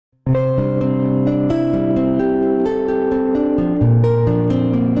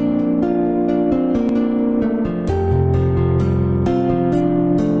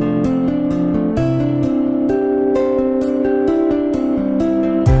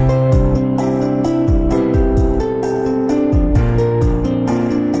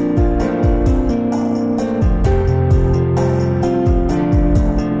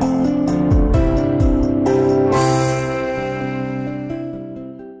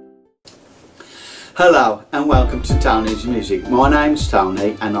Hello and welcome to Tony's Music. My name's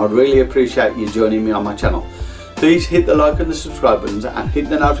Tony and I really appreciate you joining me on my channel. Please hit the like and the subscribe buttons and hit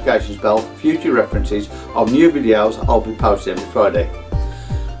the notifications bell for future references of new videos I'll be posting every Friday.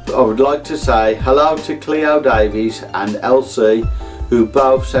 I would like to say hello to Cleo Davies and LC, who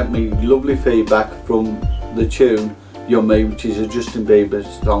both sent me lovely feedback from the tune Yummy, which is a Justin Bieber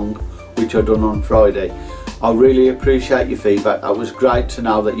song which I done on Friday. I really appreciate your feedback. It was great to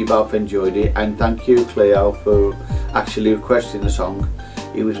know that you both enjoyed it, and thank you Cleo for actually requesting the song.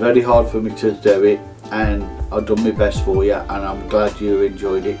 It was very hard for me to do it and I've done my best for you, and I'm glad you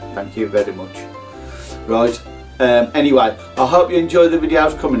enjoyed it. Thank you very much. Right, anyway, I hope you enjoy the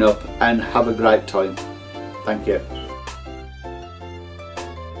videos coming up and have a great time. Thank you.